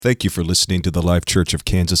Thank you for listening to the Life Church of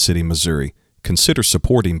Kansas City, Missouri. Consider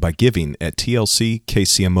supporting by giving at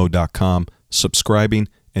tlckcmo.com, subscribing,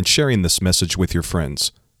 and sharing this message with your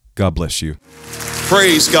friends. God bless you.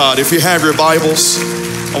 Praise God. If you have your Bibles,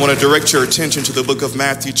 I want to direct your attention to the book of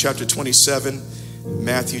Matthew chapter 27.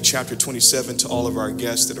 Matthew chapter 27, to all of our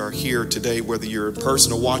guests that are here today, whether you're in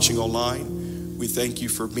person or watching online, we thank you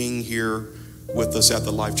for being here with us at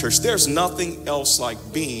the Life Church. There's nothing else like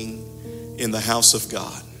being in the house of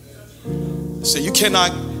God. So you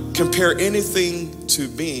cannot compare anything to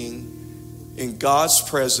being in God's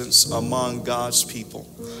presence among God's people.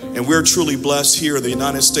 And we're truly blessed here in the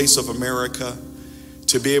United States of America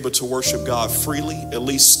to be able to worship God freely, at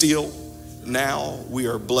least still. Now we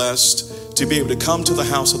are blessed to be able to come to the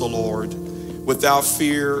house of the Lord without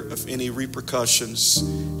fear of any repercussions.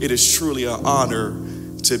 It is truly an honor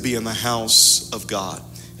to be in the house of God.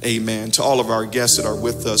 Amen. To all of our guests that are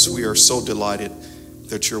with us, we are so delighted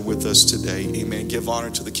that you're with us today. Amen. Give honor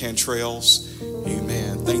to the Cantrells.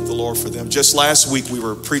 Amen. Thank the Lord for them. Just last week we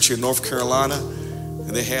were preaching in North Carolina, and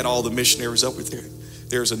they had all the missionaries up with there.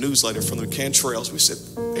 There's a newsletter from the Cantrells. We said,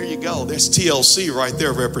 there you go. There's TLC right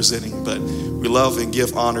there representing. But we love and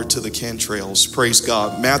give honor to the Cantrells. Praise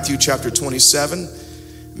God. Matthew chapter 27.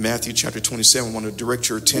 Matthew chapter 27. I want to direct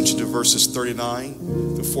your attention to verses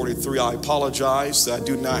 39 to 43. I apologize that I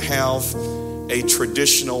do not have a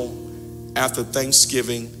traditional after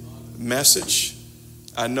Thanksgiving message.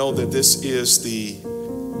 I know that this is the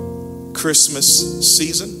Christmas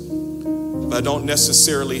season, but I don't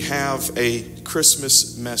necessarily have a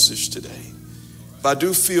Christmas message today. But I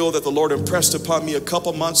do feel that the Lord impressed upon me a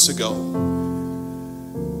couple months ago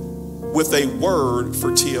with a word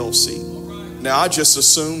for TLC. Now, I just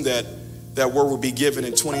assumed that that word would be given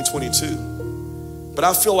in 2022. But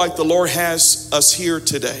I feel like the Lord has us here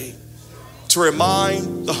today to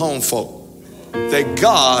remind the home folk that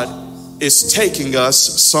God is taking us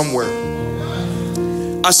somewhere.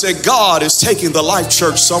 I said, God is taking the Life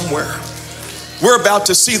Church somewhere. We're about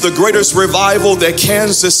to see the greatest revival that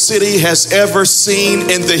Kansas City has ever seen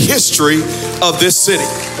in the history of this city.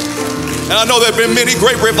 And I know there have been many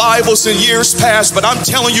great revivals in years past, but I'm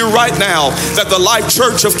telling you right now that the Life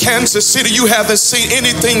Church of Kansas City, you haven't seen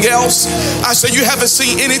anything else. I said you haven't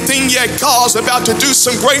seen anything yet. God's about to do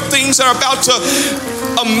some great things that are about to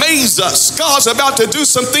amaze us. God's about to do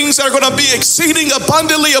some things that are going to be exceeding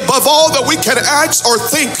abundantly above all that we can ask or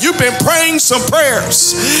think. You've been praying some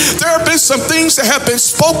prayers. There have been some things that have been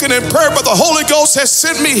spoken in prayer, but the Holy Ghost has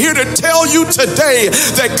sent me here to tell you today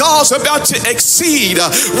that God's about to exceed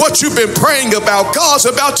what you've been praying about. God's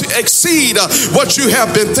about to exceed what you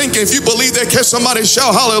have been thinking. If you believe that, can somebody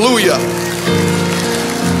shout hallelujah?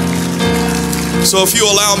 So if you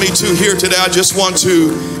allow me to here today, I just want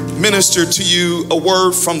to minister to you a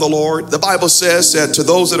word from the Lord. The Bible says that to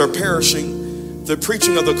those that are perishing, the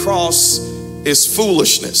preaching of the cross is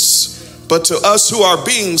foolishness. But to us who are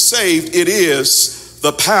being saved, it is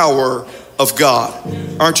the power of God.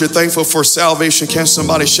 Aren't you thankful for salvation? Can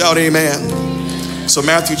somebody shout amen? So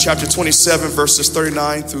Matthew chapter 27, verses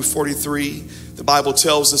 39 through 43, the Bible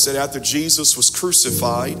tells us that after Jesus was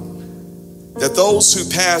crucified, that those who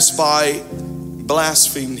passed by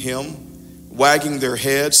blasphemed him, wagging their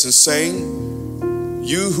heads and saying,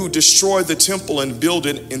 "You who destroyed the temple and build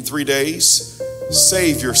it in 3 days,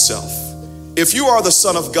 save yourself. If you are the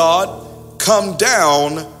Son of God, come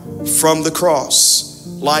down from the cross."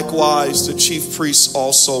 Likewise, the chief priests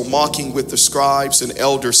also, mocking with the scribes and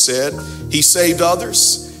elders, said, "He saved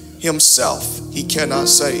others, himself he cannot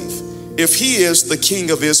save. If he is the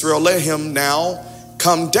King of Israel, let him now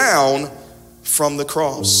come down from the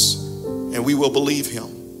cross, and we will believe him.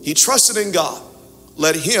 He trusted in God.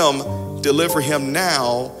 Let him deliver him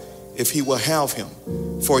now if he will have him.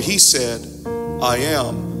 For he said, I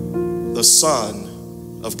am the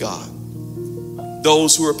Son of God."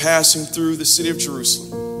 Those who are passing through the city of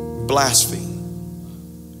Jerusalem blaspheme,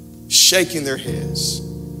 shaking their heads,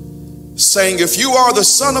 saying, "If you are the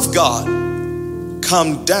Son of God,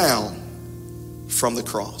 come down from the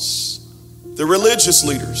cross." The religious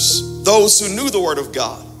leaders, those who knew the word of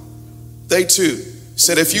God, they too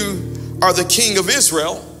said, "If you are the King of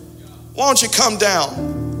Israel, why don't you come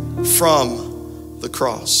down from the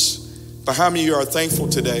cross?" But how many of you are thankful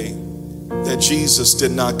today that Jesus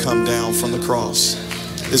did not come down from the cross?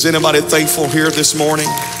 Is anybody thankful here this morning?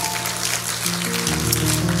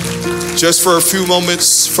 Just for a few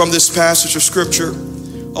moments from this passage of scripture,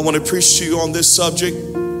 I want to preach to you on this subject.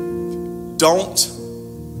 Don't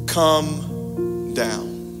come down.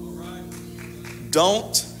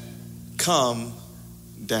 Don't come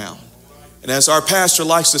down. And as our pastor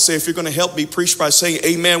likes to say, if you're going to help me preach by saying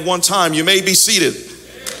amen one time, you may be seated.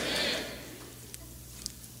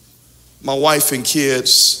 My wife and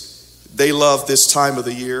kids, they love this time of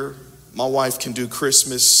the year. My wife can do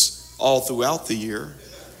Christmas all throughout the year.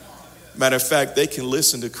 Matter of fact, they can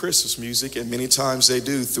listen to Christmas music, and many times they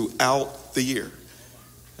do throughout the year.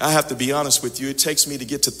 I have to be honest with you, it takes me to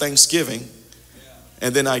get to Thanksgiving,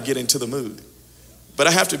 and then I get into the mood. But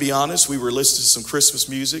I have to be honest, we were listening to some Christmas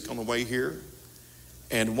music on the way here,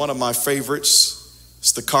 and one of my favorites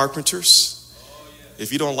is the Carpenters.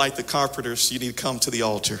 If you don't like the Carpenters, you need to come to the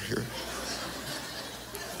altar here.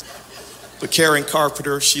 But Karen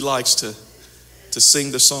Carpenter, she likes to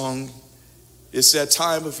sing the song, "It's that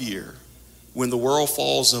time of year when the world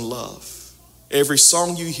falls in love. Every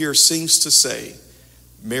song you hear seems to say,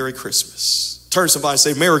 Merry Christmas." Turn to somebody and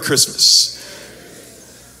say, Merry Christmas.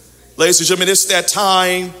 Ladies and gentlemen, it's that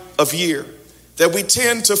time of year that we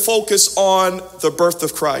tend to focus on the birth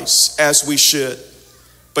of Christ, as we should.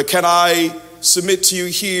 But can I submit to you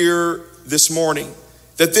here this morning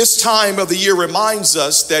that this time of the year reminds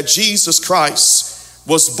us that Jesus Christ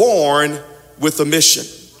was born with a mission.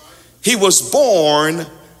 He was born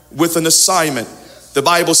with an assignment. The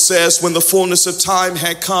Bible says when the fullness of time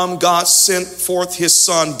had come, God sent forth his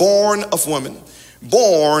son, born of woman,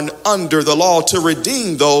 born under the law, to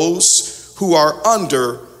redeem those who are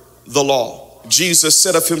under the law. Jesus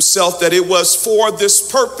said of himself that it was for this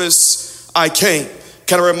purpose I came.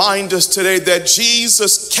 Can I remind us today that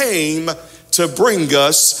Jesus came to bring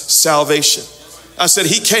us salvation? I said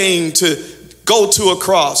he came to go to a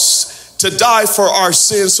cross, to die for our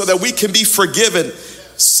sins so that we can be forgiven,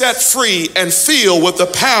 set free, and filled with the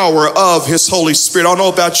power of his Holy Spirit. I don't know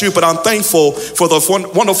about you, but I'm thankful for the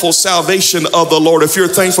wonderful salvation of the Lord. If you're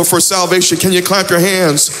thankful for salvation, can you clap your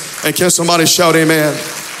hands and can somebody shout amen?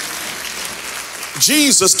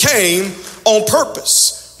 Jesus came on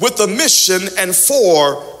purpose, with a mission and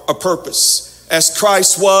for a purpose. As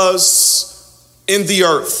Christ was in the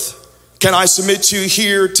earth, can I submit to you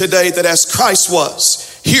here today that as Christ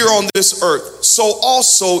was here on this earth, so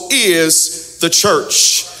also is the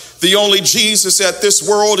church. The only Jesus that this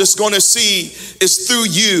world is going to see is through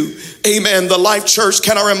you. Amen. The Life Church,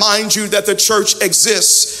 can I remind you that the church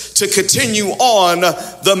exists to continue on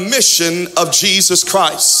the mission of Jesus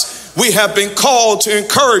Christ. We have been called to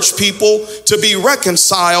encourage people to be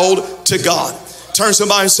reconciled to God. Turn to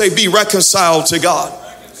somebody and say, be reconciled to God.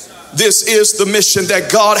 This is the mission that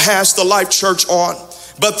God has the Life Church on.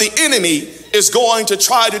 But the enemy is going to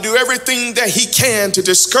try to do everything that he can to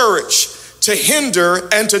discourage, to hinder,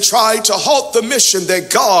 and to try to halt the mission that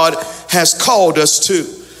God has called us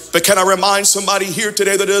to. But can I remind somebody here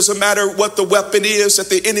today that it doesn't matter what the weapon is that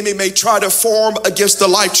the enemy may try to form against the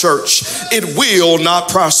Life Church, it will not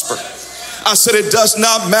prosper. I said it does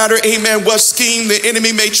not matter, amen, what scheme the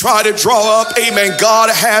enemy may try to draw up, amen. God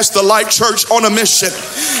has the Life Church on a mission,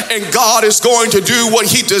 and God is going to do what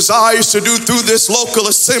he desires to do through this local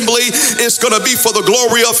assembly. It's going to be for the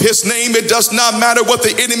glory of his name. It does not matter what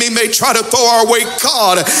the enemy may try to throw our way.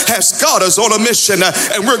 God has got us on a mission,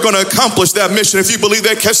 and we're going to accomplish that mission. If you believe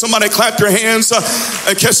that, can somebody clap your hands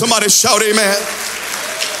and can somebody shout amen?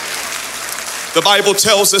 The Bible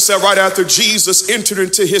tells us that right after Jesus entered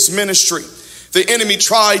into his ministry, the enemy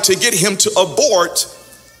tried to get him to abort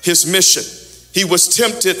his mission. He was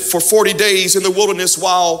tempted for 40 days in the wilderness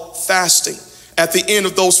while fasting. At the end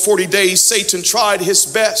of those 40 days, Satan tried his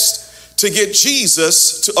best to get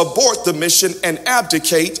Jesus to abort the mission and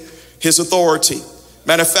abdicate his authority.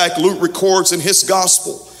 Matter of fact, Luke records in his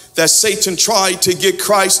gospel that Satan tried to get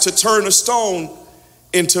Christ to turn a stone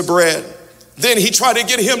into bread. Then he tried to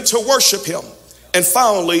get him to worship him. And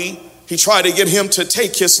finally, he tried to get him to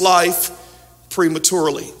take his life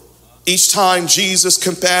prematurely. Each time Jesus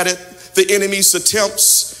combated the enemy's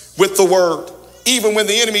attempts with the word, even when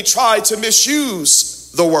the enemy tried to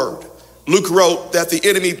misuse the word. Luke wrote that the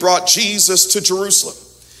enemy brought Jesus to Jerusalem,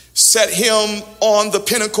 set him on the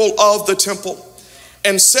pinnacle of the temple,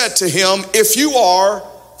 and said to him, if you are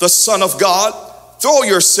the Son of God, throw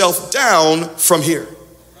yourself down from here.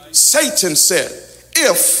 Satan said,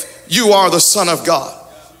 if you are the Son of God,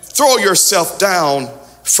 throw yourself down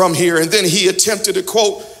from here. And then he attempted to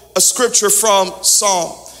quote a scripture from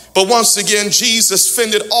Psalm. But once again, Jesus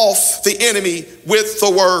fended off the enemy with the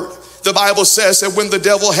word. The Bible says that when the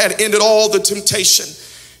devil had ended all the temptation,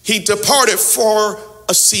 he departed for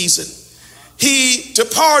a season. He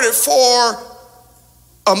departed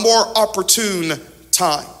for a more opportune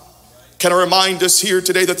time. Can I remind us here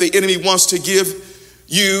today that the enemy wants to give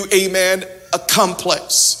you, amen, a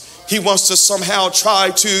complex. He wants to somehow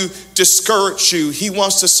try to discourage you. He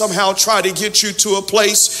wants to somehow try to get you to a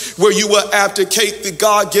place where you will abdicate the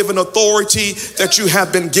God-given authority that you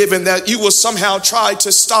have been given, that you will somehow try to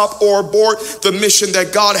stop or abort the mission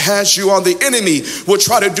that God has you on. The enemy will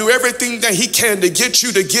try to do everything that he can to get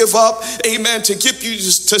you to give up, amen, to get you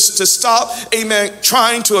to stop, amen,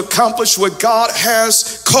 trying to accomplish what God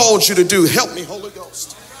has called you to do. Help me, Holy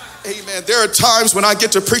Ghost. Amen. There are times when I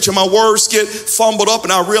get to preach and my words get fumbled up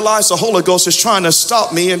and I realize the Holy Ghost is trying to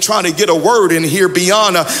stop me and trying to get a word in here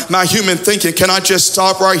beyond my human thinking. Can I just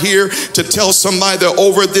stop right here to tell somebody that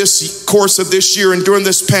over this course of this year and during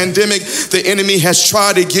this pandemic, the enemy has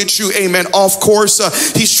tried to get you, amen, off course.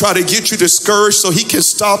 He's tried to get you discouraged so he can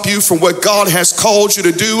stop you from what God has called you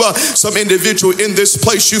to do. Some individual in this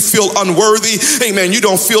place, you feel unworthy. Amen. You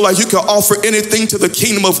don't feel like you can offer anything to the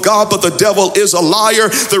kingdom of God, but the devil is a liar.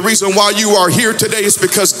 The reason why you are here today is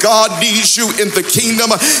because God needs you in the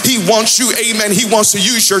kingdom. He wants you, amen. He wants to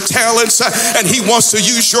use your talents and he wants to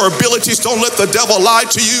use your abilities. Don't let the devil lie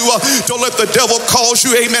to you. Don't let the devil cause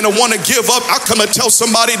you, amen, to want to give up. I come and tell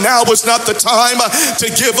somebody now is not the time to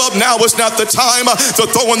give up. Now is not the time to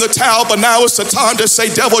throw in the towel, but now is the time to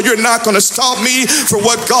say, devil, you're not going to stop me for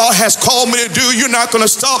what God has called me to do. You're not going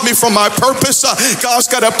to stop me from my purpose.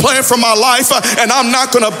 God's got a plan for my life and I'm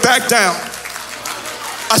not going to back down.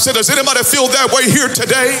 I said, does anybody feel that way here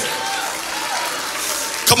today?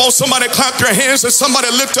 Come on, somebody clap your hands and somebody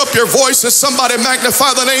lift up your voice and somebody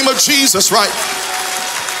magnify the name of Jesus, right?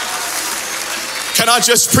 Can I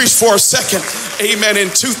just preach for a second? Amen. In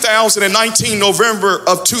 2019, November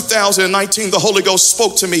of 2019, the Holy Ghost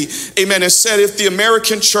spoke to me, amen, and said if the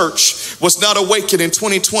American church was not awakened in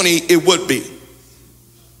 2020, it would be.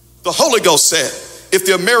 The Holy Ghost said, if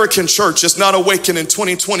the American church is not awakened in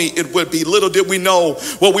 2020, it would be. Little did we know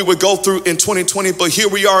what we would go through in 2020, but here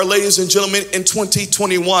we are, ladies and gentlemen, in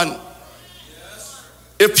 2021.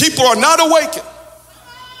 If people are not awakened,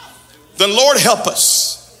 then Lord help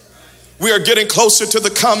us. We are getting closer to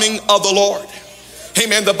the coming of the Lord.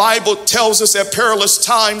 Amen. The Bible tells us that perilous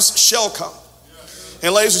times shall come.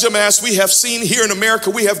 And ladies and gentlemen, as we have seen here in America,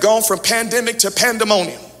 we have gone from pandemic to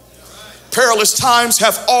pandemonium. Perilous times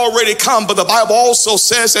have already come, but the Bible also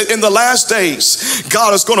says that in the last days,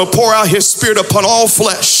 God is going to pour out his spirit upon all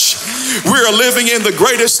flesh. We are living in the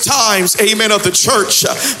greatest times, amen, of the church.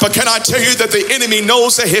 But can I tell you that the enemy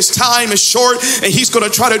knows that his time is short and he's going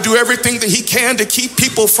to try to do everything that he can to keep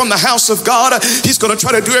people from the house of God. He's going to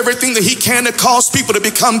try to do everything that he can to cause people to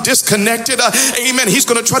become disconnected. Amen. He's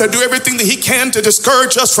going to try to do everything that he can to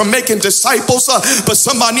discourage us from making disciples. But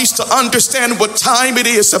somebody needs to understand what time it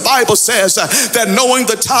is. The Bible says that knowing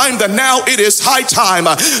the time, that now it is high time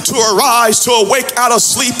to arise, to awake out of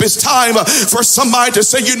sleep. It's time for somebody to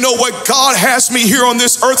say, you know what, God has me here on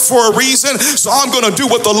this earth for a reason, so I'm going to do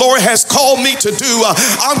what the Lord has called me to do.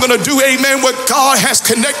 I'm going to do, amen, what God has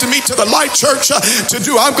connected me to the Life Church to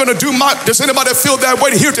do. I'm going to do my, does anybody feel that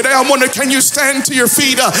way here today? I wonder, can you stand to your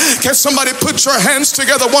feet? Can somebody put your hands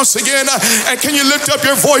together once again? And can you lift up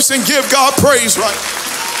your voice and give God praise, right?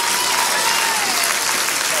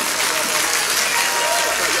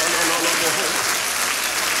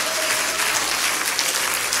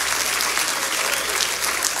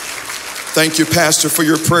 Thank you, Pastor, for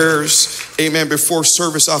your prayers. Amen. Before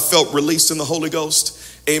service, I felt released in the Holy Ghost.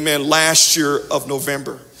 Amen. Last year of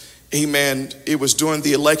November. Amen. It was during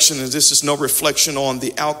the election, and this is no reflection on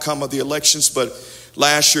the outcome of the elections, but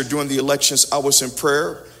last year during the elections, I was in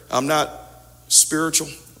prayer. I'm not spiritual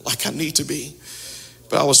like I need to be,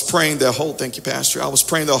 but I was praying that whole, thank you, Pastor. I was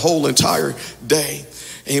praying the whole entire day.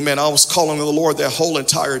 Amen. I was calling on the Lord that whole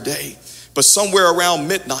entire day. But somewhere around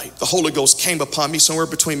midnight, the Holy Ghost came upon me, somewhere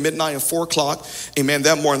between midnight and 4 o'clock. Amen.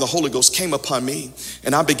 That morning, the Holy Ghost came upon me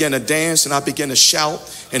and I began to dance and I began to shout.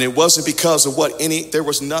 And it wasn't because of there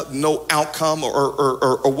was no outcome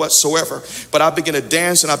or whatsoever. But I began to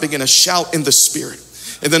dance and I began to shout in the spirit.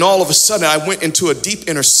 And then all of a sudden, I went into a deep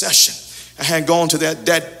intercession. I hadn't gone to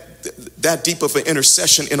that deep of an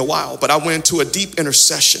intercession in a while, but I went into a deep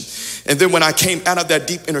intercession. And then when I came out of that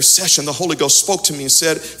deep intercession, the Holy Ghost spoke to me and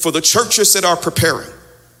said, for the churches that are preparing,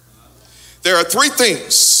 there are 3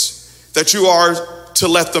 things that you are to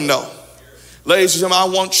let them know. Ladies and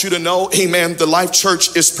gentlemen, I want you to know, amen, the Life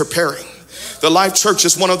Church is preparing. The Life Church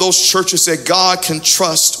is one of those churches that God can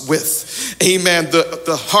trust with, amen,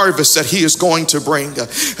 the harvest that he is going to bring.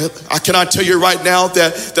 I cannot tell you right now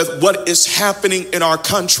that what is happening in our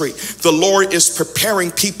country, the Lord is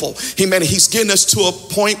preparing people. Amen. He's getting us to a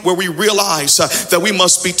point where we realize that we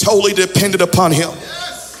must be totally dependent upon him.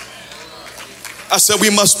 I said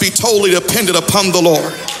we must be totally dependent upon the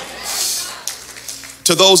Lord.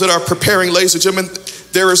 To those that are preparing, ladies and gentlemen,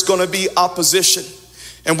 there is going to be opposition.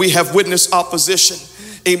 And we have witnessed opposition.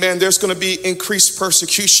 Amen. There's going to be increased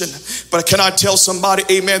persecution. But can I tell somebody,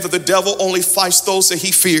 amen, that the devil only fights those that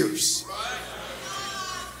he fears?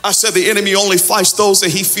 I said the enemy only fights those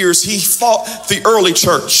that he fears. He fought the early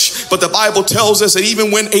church. But the Bible tells us that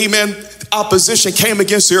even when, amen, opposition came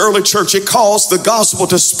against the early church, it caused the gospel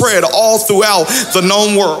to spread all throughout the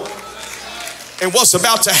known world. And what's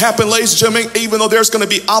about to happen, ladies and gentlemen, even though there's going to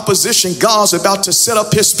be opposition, God's about to set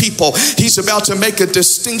up his people. He's about to make a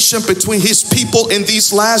distinction between his people in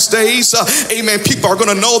these last days. Amen. People are going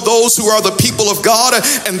to know those who are the people of God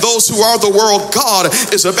and those who are the world. God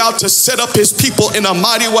is about to set up his people in a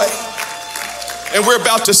mighty way. And we're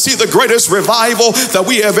about to see the greatest revival that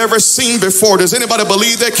we have ever seen before. Does anybody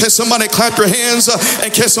believe that? Can somebody clap your hands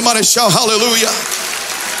and can somebody shout hallelujah?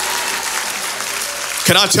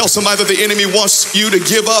 Can I tell somebody that the enemy wants you to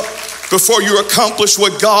give up before you accomplish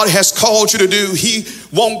what God has called you to do? He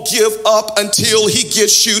won't give up until he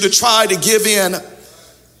gets you to try to give in. And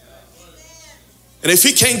if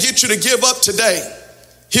he can't get you to give up today,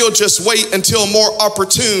 he'll just wait until a more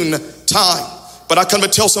opportune time. But I come to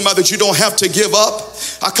tell somebody that you don't have to give up.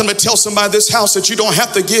 I come to tell somebody in this house that you don't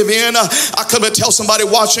have to give in. I come to tell somebody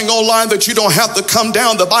watching online that you don't have to come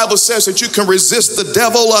down. The Bible says that you can resist the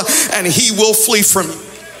devil and he will flee from you.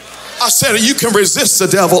 I said you can resist the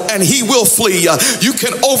devil and he will flee. You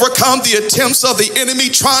can overcome the attempts of the enemy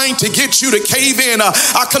trying to get you to cave in.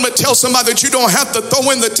 I come to tell somebody that you don't have to throw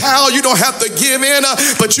in the towel. You don't have to give in,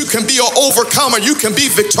 but you can be an overcomer. You can be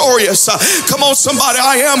victorious. Come on, somebody,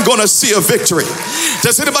 I am going to see a victory.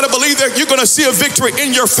 Does anybody believe that you're going to see a victory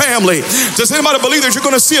in your family? Does anybody believe that you're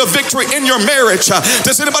going to see a victory in your marriage?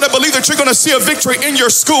 Does anybody believe that you're going to see a victory in your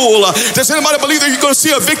school? Does anybody believe that you're going to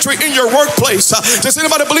see a victory in your workplace? Does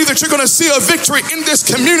anybody believe that you're going to see a victory in this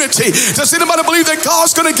community? Does anybody believe that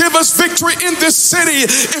God's going to give us victory in this city?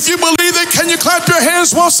 If you believe it, can you clap your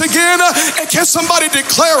hands once again and can somebody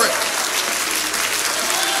declare it?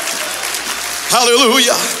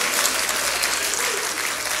 Hallelujah.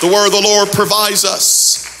 The word of the Lord provides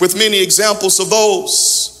us with many examples of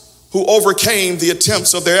those who overcame the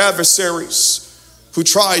attempts of their adversaries who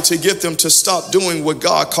tried to get them to stop doing what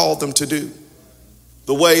God called them to do.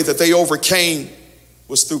 The way that they overcame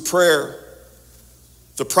was through prayer,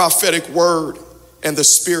 the prophetic word, and the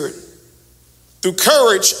Spirit. Through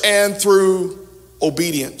courage and through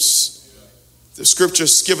obedience. The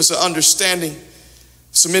scriptures give us an understanding.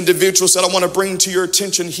 Some individuals that I want to bring to your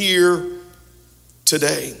attention here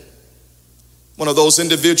today. One of those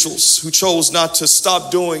individuals who chose not to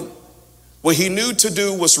stop doing what he knew to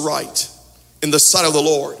do was right in the sight of the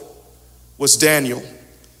Lord was Daniel.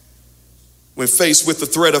 When faced with the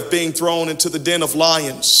threat of being thrown into the den of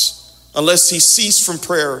lions, unless he ceased from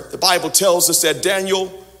prayer, the Bible tells us that Daniel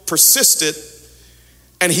persisted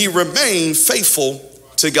and he remained faithful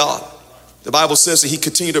to God. The Bible says that he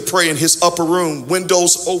continued to pray in his upper room,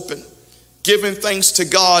 windows open, giving thanks to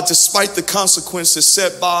God despite the consequences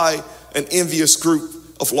set by an envious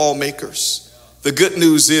group of lawmakers. The good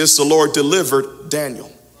news is the Lord delivered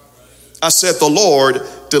Daniel. I said the Lord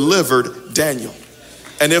delivered Daniel.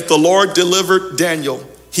 And if the Lord delivered Daniel,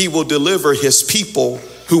 he will deliver his people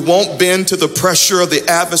who won't bend to the pressure of the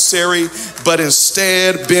adversary, but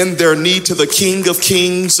instead bend their knee to the King of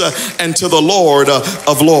Kings and to the Lord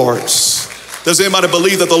of Lords. Does anybody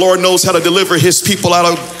believe that the Lord knows how to deliver his people out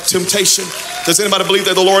of temptation? Does anybody believe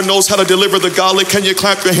that the Lord knows how to deliver the godly? Can you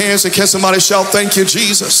clap your hands and can somebody shout, thank you,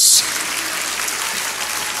 Jesus?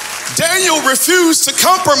 Daniel refused to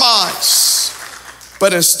compromise,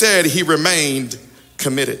 but instead he remained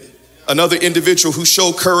committed. Another individual who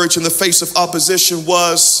showed courage in the face of opposition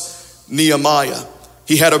was Nehemiah.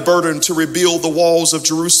 He had a burden to rebuild the walls of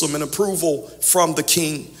Jerusalem and approval from the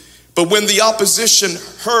king. But when the opposition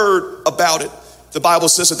heard about it, the Bible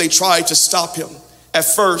says that they tried to stop him. At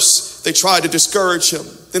first, they tried to discourage him.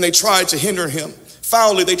 Then they tried to hinder him.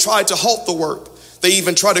 Finally, they tried to halt the work. They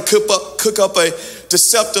even tried to cook up a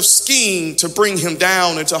deceptive scheme to bring him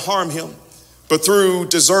down and to harm him. But through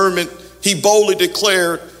discernment, he boldly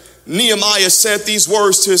declared, Nehemiah said these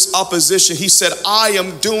words to his opposition. He said, I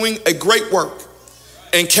am doing a great work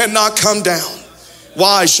and cannot come down.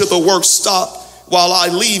 Why should the work stop while I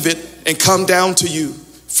leave it and come down to you?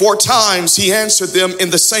 4 times he answered them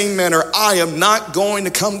in the same manner, I am not going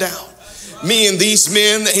to come down. Me and these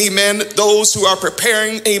men, amen, those who are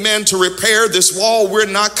preparing, amen, to repair this wall, we're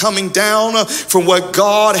not coming down from what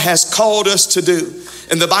God has called us to do.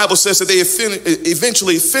 And the Bible says that they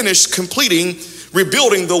eventually finished completing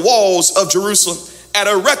rebuilding the walls of Jerusalem at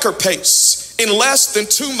a record pace in less than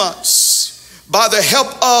 2 months by the help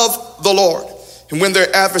of the Lord. And when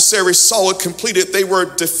their adversaries saw it completed, they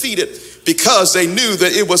were defeated because they knew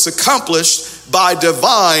that it was accomplished by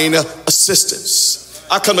divine assistance.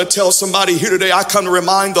 I come to tell somebody here today, I come to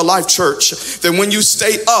remind the Life Church that when you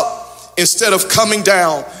stay up instead of coming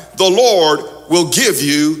down, the Lord will give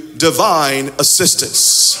you divine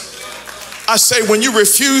assistance. I say, when you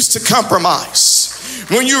refuse to compromise,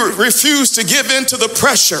 when you refuse to give in to the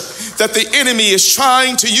pressure that the enemy is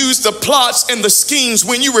trying to use, the plots and the schemes,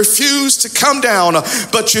 when you refuse to come down,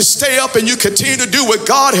 but you stay up and you continue to do what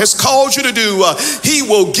God has called you to do, he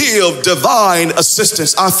will give divine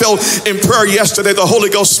assistance. I felt in prayer yesterday, the Holy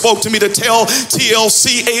Ghost spoke to me to tell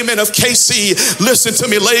TLC, amen, of KC, listen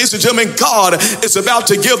to me, ladies and gentlemen, God is about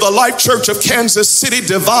to give the Life Church of Kansas City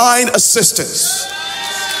divine assistance.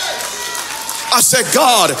 I said,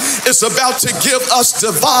 God is about to give us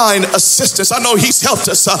divine assistance. I know he's helped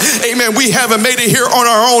us. Amen. We haven't made it here on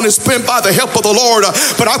our own. It's been by the help of the Lord.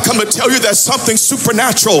 But I've come to tell you that something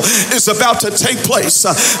supernatural is about to take place.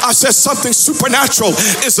 I said something supernatural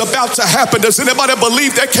is about to happen. Does anybody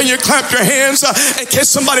believe that? Can you clap your hands? And can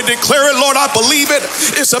somebody declare it? Lord, I believe it.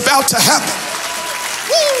 It's about to happen.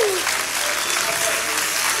 Woo!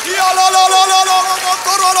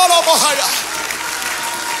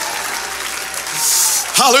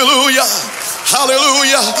 Hallelujah.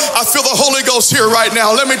 Hallelujah. I feel the Holy Ghost here right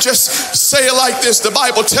now. Let me just say it like this. The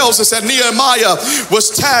Bible tells us that Nehemiah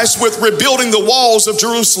was tasked with rebuilding the walls of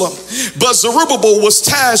Jerusalem, but Zerubbabel was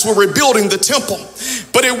tasked with rebuilding the temple.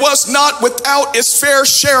 But it was not without its fair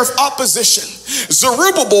share of opposition.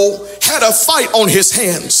 Zerubbabel had a fight on his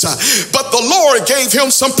hands, but the Lord gave him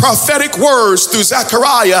some prophetic words through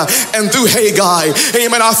Zechariah and through Hagan.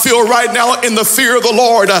 Amen. I feel right now in the fear of the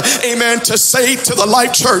Lord, amen, to say to the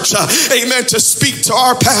Life Church, amen, to speak to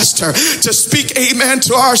our pastor, to speak, amen,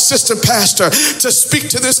 to our assistant pastor, to speak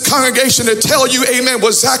to this congregation, to tell you, amen,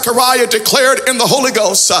 what Zechariah declared in the Holy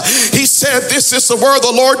Ghost. He said, this is the word of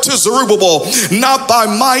the Lord to Zerubbabel, not by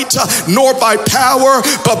might nor by power,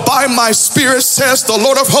 but by my spirit, says the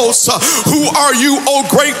Lord of hosts. Who are you, O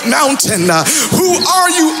great mountain? Who are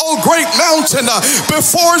you, O great mountain?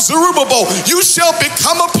 Before Zerubbabel, you shall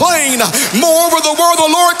become a plain. Moreover, the word of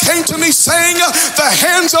the Lord came to me, saying, the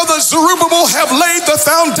hands of the Zerubbabel have laid the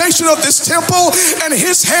foundation of this temple, and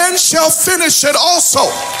his hand shall finish it also.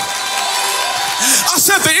 I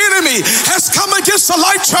said the enemy has come against the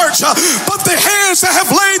Life Church, but the hands that have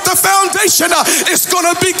laid the foundation is going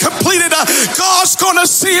to be completed. God's going to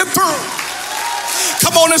see it through.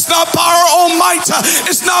 Come on, it's not by our own might,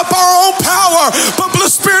 it's not by our own power, but the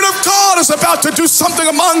Spirit of God is about to do something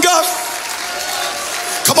among us.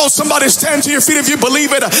 Come on, somebody stand to your feet if you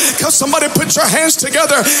believe it. Come, somebody put your hands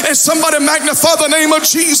together and somebody magnify the name of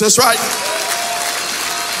Jesus, right?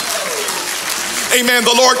 Amen.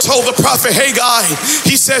 The Lord told the prophet Hagan,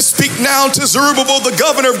 he says, speak now to Zerubbabel, the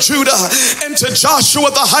governor of Judah, and to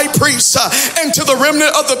Joshua, the high priest, and to the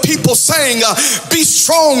remnant of the people, saying, be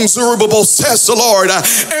strong, Zerubbabel, says the Lord,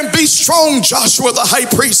 and be strong, Joshua, the high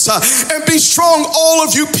priest, and be strong, all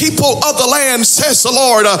of you people of the land, says the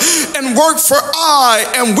Lord, and work, for I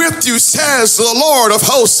am with you, says the Lord of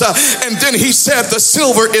hosts. And then he said, the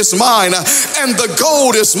silver is mine, and the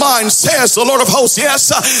gold is mine, says the Lord of hosts.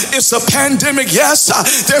 Yes, it's a pandemic. Yes,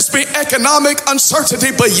 there's been economic uncertainty,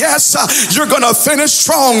 but yes, you're going to finish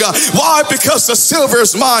strong. Why? Because the silver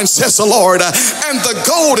is mine, says the Lord, and the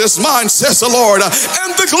gold is mine, says the Lord, and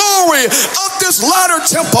the glory of this latter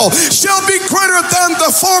temple shall be greater than the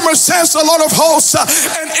former, says the Lord of hosts.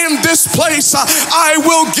 And in this place I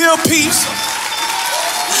will give peace.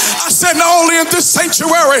 I said not only in this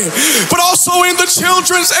sanctuary, but also in the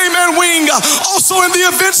children's, amen, wing, also in the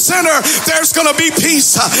event center, there's going to be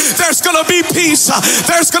peace. There's going to be peace.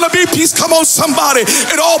 There's going to be peace. Come on, somebody.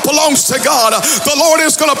 It all belongs to God. The Lord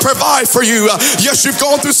is going to provide for you. Yes, you've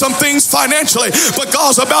gone through some things financially, but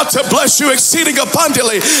God's about to bless you exceeding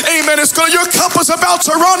abundantly. Amen. Your cup is about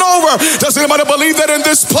to run over. Does anybody believe that in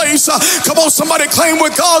this place? Come on, somebody claim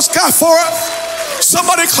what God's got for us.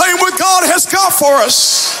 Somebody claim what God has got for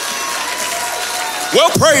us. Well,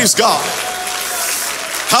 praise God.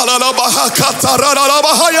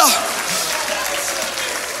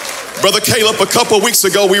 Brother Caleb, a couple of weeks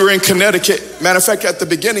ago, we were in Connecticut. Matter of fact, at the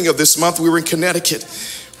beginning of this month, we were in Connecticut.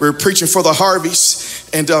 We were preaching for the Harveys.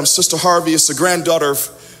 And Sister Harvey is the granddaughter of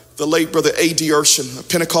the late Brother A.D. Urshan, a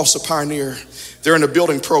Pentecostal pioneer. They're in a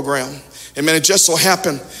building program. And man, it just so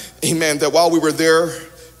happened, amen, that while we were there,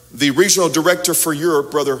 the regional director for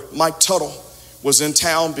Europe, Brother Mike Tuttle, was in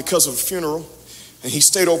town because of a funeral, and he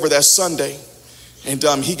stayed over that Sunday, and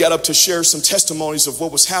he got up to share some testimonies of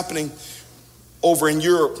what was happening over in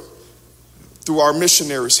Europe through our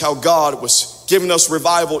missionaries, how God was giving us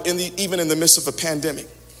revival even in the midst of a pandemic.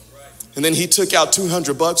 And then he took out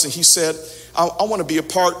 $200 and he said, I want to be a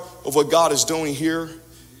part of what God is doing here.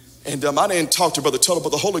 And I didn't talk to Brother Tuttle,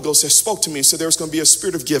 but the Holy Ghost spoke to me and said there's going to be a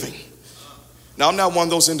spirit of giving. Now, I'm not one of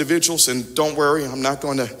those individuals, and don't worry, I'm not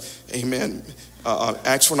going to, amen,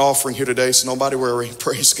 ask for an offering here today, so nobody worry.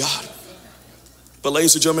 Praise God. But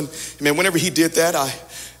ladies and gentlemen, amen, whenever he did that, I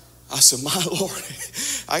said, my Lord,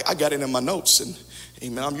 I got it in my notes. And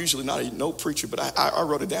amen, I'm usually not a note preacher, but I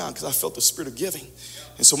wrote it down because I felt the spirit of giving.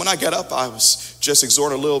 And so when I got up, I was just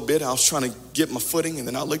exhorting a little bit. I was trying to get my footing. And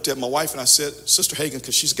then I looked at my wife and I said, Sister Hagan,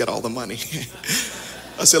 because she's got all the money.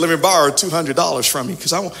 I said, let me borrow $200 from you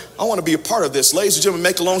because I want to be a part of this. Ladies and gentlemen,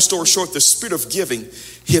 make a long story short, the spirit of giving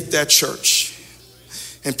hit that church.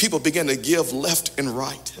 And people began to give left and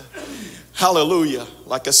right. Hallelujah.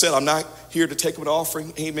 Like I said, I'm not here to take up an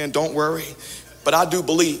offering. Amen. Don't worry. But I do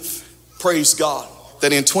believe, praise God,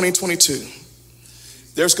 that in 2022,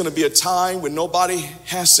 there's going to be a time when nobody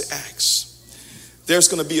has to ask. There's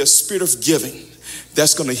going to be a spirit of giving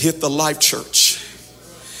that's going to hit the Life Church.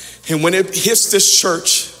 And when it hits this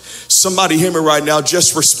church, somebody hear me right now,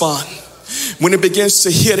 just respond. When it begins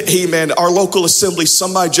to hit, amen, our local assembly,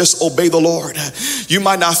 somebody just obey the Lord. You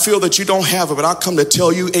might not feel that you don't have it, but I come to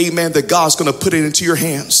tell you, amen, that God's going to put it into your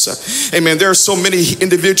hands. Amen. There are so many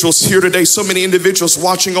individuals here today, so many individuals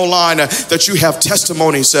watching online that you have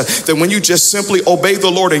testimonies that when you just simply obey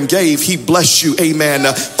the Lord and gave, he blessed you, amen,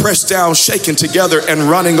 pressed down, shaken together and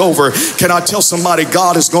running over. Can I tell somebody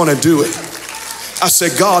God is going to do it? I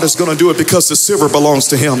said, God is going to do it because the silver belongs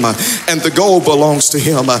to him and the gold belongs to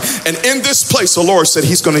him. And in this place, the Lord said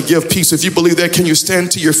he's going to give peace. If you believe that, can you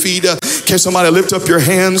stand to your feet? Can somebody lift up your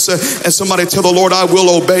hands and somebody tell the Lord, I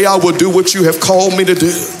will obey. I will do what you have called me to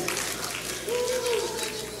do.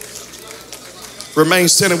 Remain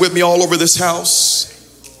standing with me all over this house.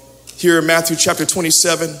 Here in Matthew chapter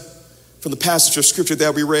 27, from the passage of scripture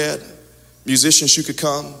that we read, musicians, you could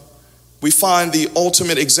come. We find the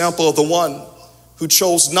ultimate example of the one who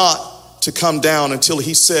chose not to come down until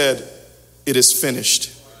he said, it is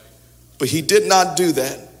finished. But he did not do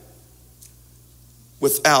that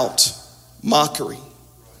without mockery,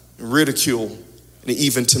 ridicule, and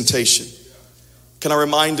even temptation. Can I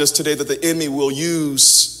remind us today that the enemy will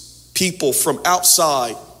use people from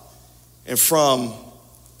outside and from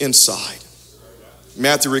inside.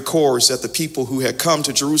 Matthew records that the people who had come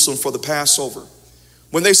to Jerusalem for the Passover,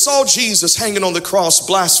 when they saw Jesus hanging on the cross,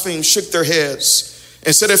 blasphemed, shook their heads,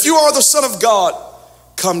 and said, if you are the Son of God,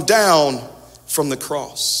 come down from the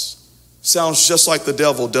cross. Sounds just like the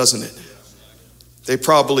devil, doesn't it? They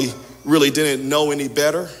probably really didn't know any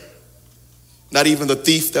better. Not even the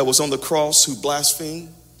thief that was on the cross who blasphemed.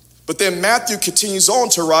 But then Matthew continues on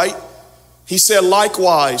to write, he said,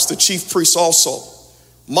 likewise, the chief priests also,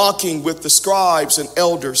 mocking with the scribes and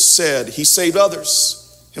elders, said, he saved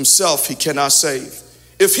others, himself he cannot save.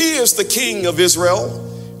 If he is the King of Israel,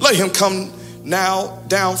 let him come now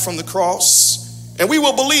down from the cross, and we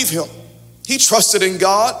will believe him. He trusted in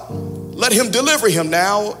God. Let him deliver him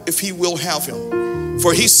now if he will have him.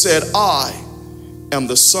 For he said, I am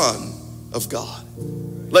the Son of God.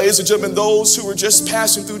 Ladies and gentlemen, those who were just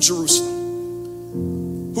passing through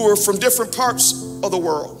Jerusalem, who were from different parts of the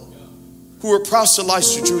world, who were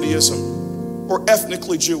proselytes to Judaism or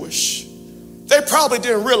ethnically Jewish, they probably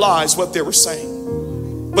didn't realize what they were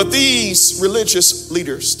saying. But these religious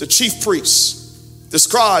leaders, the chief priests, the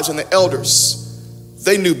scribes and the elders,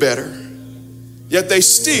 they knew better. Yet they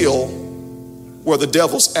still were the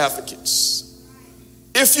devil's advocates.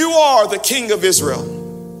 If you are the King of Israel,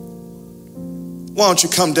 why don't you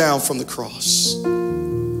come down from the cross?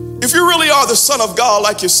 If you really are the Son of God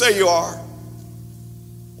like you say you are,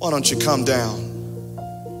 why don't you come down?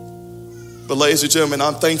 But ladies and gentlemen,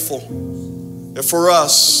 I'm thankful that for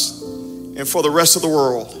us, and for the rest of the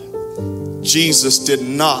world, Jesus did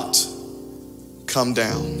not come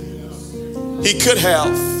down. He could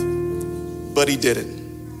have, but he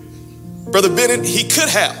didn't. Brother Bennett, he could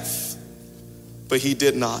have, but he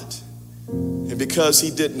did not. And because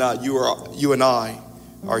he did not, you and I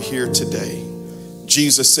are here today.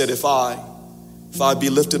 Jesus said, if I be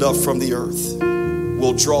lifted up from the earth,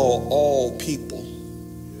 will draw all people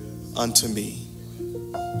unto me.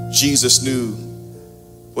 Jesus knew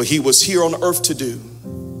what he was here on earth to do.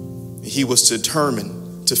 He was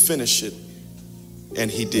determined to finish it, and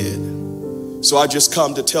he did. So I just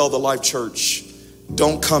come to tell the Life Church,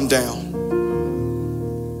 don't come down.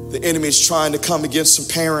 The enemy is trying to come against some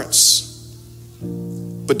parents,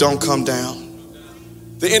 but don't come down.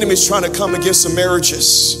 The enemy is trying to come against some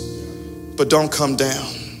marriages, but don't come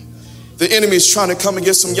down. The enemy is trying to come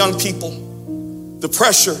against some young people. The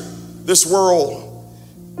pressure this world,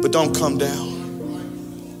 but don't come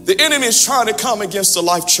down. The enemy is trying to come against the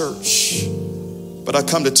Life Church, but I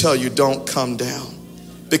come to tell you, don't come down.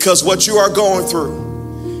 Because what you are going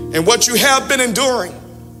through and what you have been enduring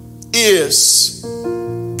is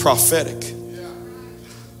prophetic.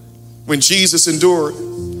 When Jesus endured,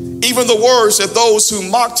 even the words that those who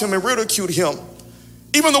mocked him and ridiculed him,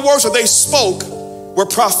 even the words that they spoke were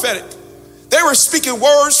prophetic. They were speaking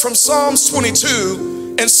words from Psalms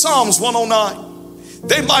 22 and Psalms 109.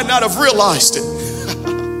 They might not have realized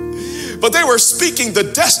it, but they were speaking the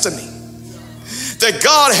destiny that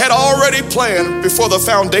God had already planned before the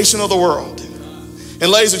foundation of the world.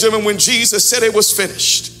 And ladies and gentlemen, when Jesus said it was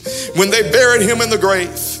finished, when they buried him in the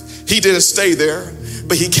grave, he didn't stay there,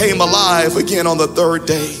 but he came alive again on the third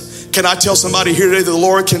day. Can I tell somebody here today that the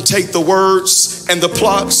Lord can take the words and the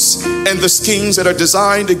plots and the schemes that are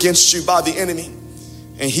designed against you by the enemy,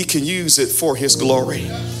 and he can use it for his glory.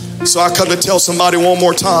 So I come to tell somebody one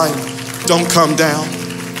more time, don't come down.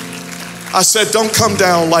 I said, don't come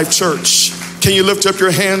down, Life Church. Can you lift up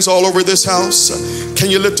your hands all over this house? Can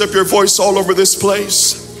you lift up your voice all over this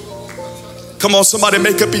place? Come on, somebody,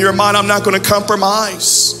 make up in your mind, I'm not going to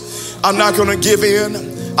compromise. I'm not going to give in.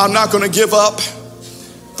 I'm not going to give up.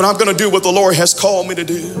 But I'm going to do what the Lord has called me to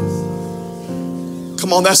do.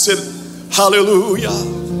 Come on, that's it. Hallelujah.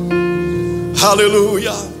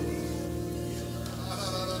 Hallelujah.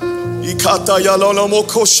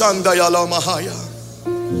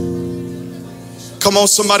 Come on,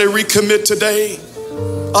 somebody, recommit today.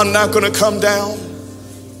 I'm not going to come down.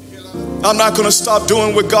 I'm not going to stop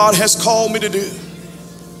doing what God has called me to do.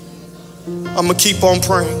 I'm going to keep on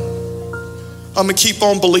praying. I'm going to keep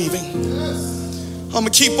on believing. I'm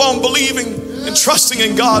going to keep on believing and trusting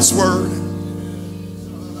in God's word.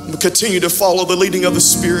 I'm going to continue to follow the leading of the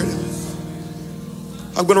Spirit.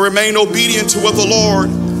 I'm going to remain obedient to what the Lord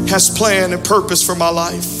has planned and purposed for my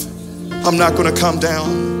life. I'm not going to come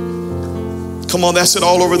down. Come on, that's it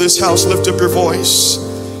all over this house. Lift up your voice.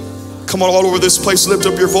 Come on, all over this place, lift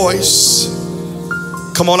up your voice.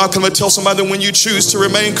 Come on, I'm going to tell somebody that when you choose to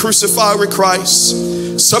remain crucified with Christ,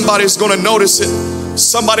 somebody's going to notice it.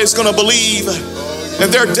 Somebody's going to believe.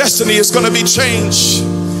 And their destiny is going to be changed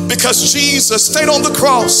because Jesus stayed on the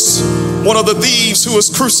cross. One of the thieves who was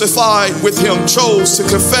crucified with him chose to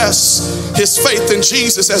confess his faith in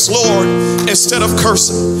Jesus as Lord instead of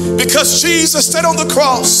cursing. Because Jesus stayed on the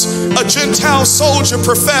cross, a Gentile soldier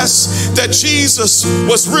professed that Jesus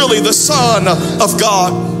was really the Son of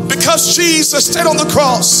God. Because Jesus stayed on the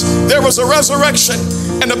cross, there was a resurrection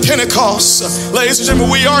and a Pentecost. Ladies and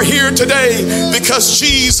gentlemen, we are here today because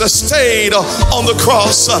Jesus stayed on the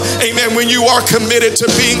cross. Amen. When you are committed to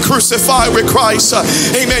being crucified with Christ,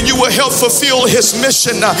 amen, you will help fulfill his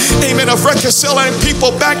mission, amen, of reconciling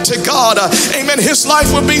people back to God. Amen. His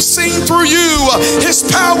life will be seen through you. His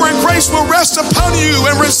power and grace will rest upon you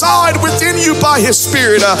and reside within you by his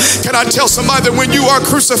Spirit. Can I tell somebody that when you are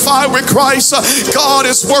crucified with Christ, God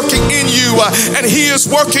is working in you and he is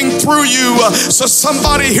working through you. So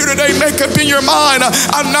somebody here today, make up in your mind,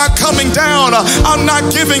 I'm not coming down, I'm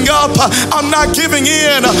not giving up, I'm not giving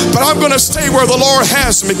in, but I'm going to stay where the Lord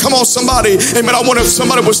has me. Come on, somebody. Amen. I wonder if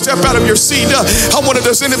somebody would step out of your seat. I wonder,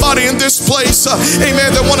 does anybody in this place,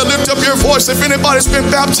 amen, that want to lift up your voice? If anybody's been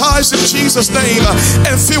baptized in Jesus' name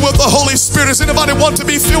and filled with the Holy Spirit, does anybody want to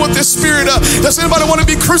be filled with this Spirit? Does anybody want to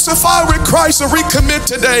be crucified with Christ and recommit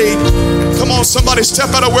today? Come on, somebody,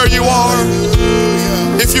 step out of where you are.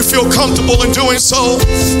 If you feel comfortable in doing so,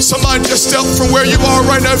 somebody just step from where you are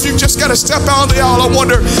right now. If you just got to step out of the aisle, I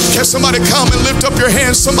wonder, can somebody come and lift up your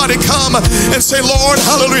hands? Somebody come and say, Lord,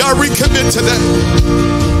 hallelujah, I recommit today.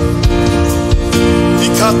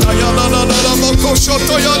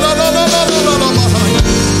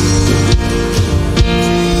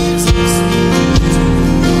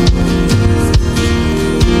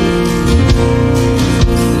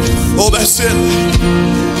 Oh, that's it.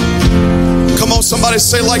 Come on, somebody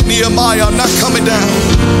say like Nehemiah, I'm not coming down.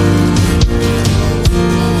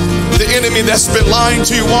 The enemy that's been lying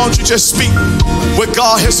to you, why don't you just speak what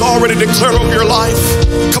God has already declared over your life?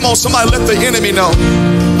 Come on, somebody, let the enemy know,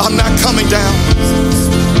 I'm not coming down.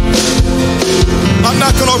 I'm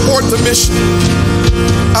not going to abort the mission.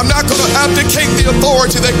 I'm not going to abdicate the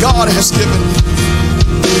authority that God has given me.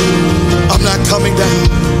 I'm not coming down.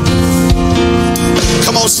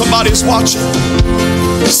 Come on, somebody's watching.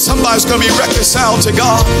 Somebody's going to be reconciled to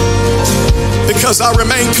God because I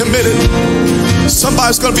remain committed.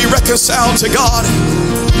 Somebody's going to be reconciled to God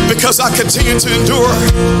because I continue to endure.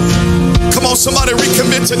 Come on, somebody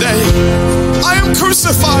recommit today. I am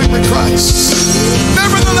crucified with Christ.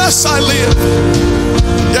 Nevertheless I live.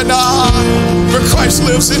 Yet now where Christ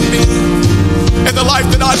lives in me. And the life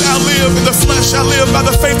that I now live in the flesh, I live by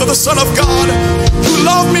the faith of the Son of God, who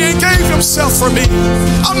loved me and gave himself for me.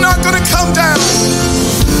 I'm not going to come down.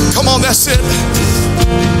 Come on, that's it.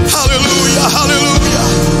 Hallelujah, hallelujah.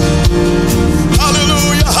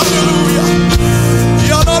 Hallelujah, hallelujah.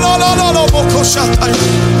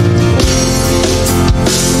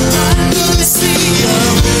 I'm gonna see a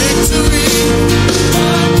victory.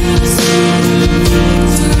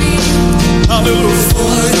 Hallelujah.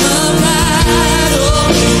 For the battle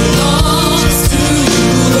belongs to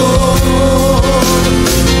the Lord.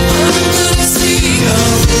 I'm gonna see a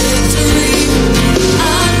victory.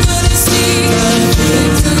 I'm gonna see a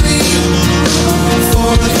victory.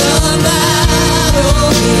 For the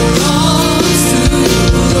battle belongs to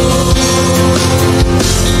the Lord.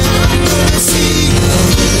 I'm gonna see a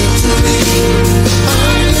victory.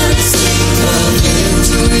 I'm gonna see a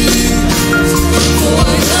victory. For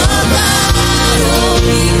the battle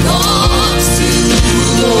belongs to the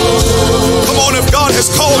Lord. Come on, if God has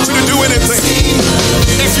called you to do anything,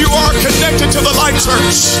 if you are connected to the Light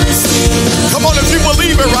Church, come on, if you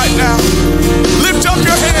believe it right now, lift up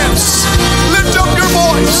your hands, lift up your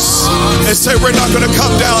voice, and say, we're not going to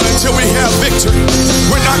come down until we have victory.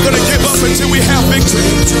 We're not going to give up until we have victory.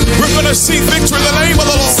 We're going to see victory in the name of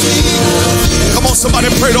the Lord. Come on, somebody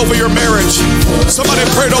prayed over your marriage. Somebody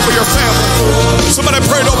prayed over your family. Somebody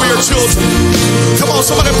prayed over your children. Come on,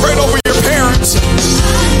 somebody prayed over your parents.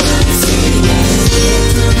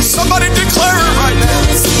 Somebody declare it right now.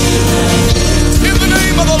 In the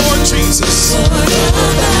name of the Lord Jesus.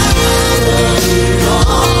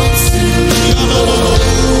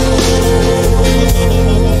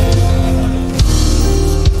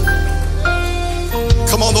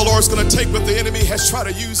 Come on, the Lord's going to take what the enemy has tried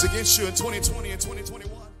to use against you in 2020 and 2021.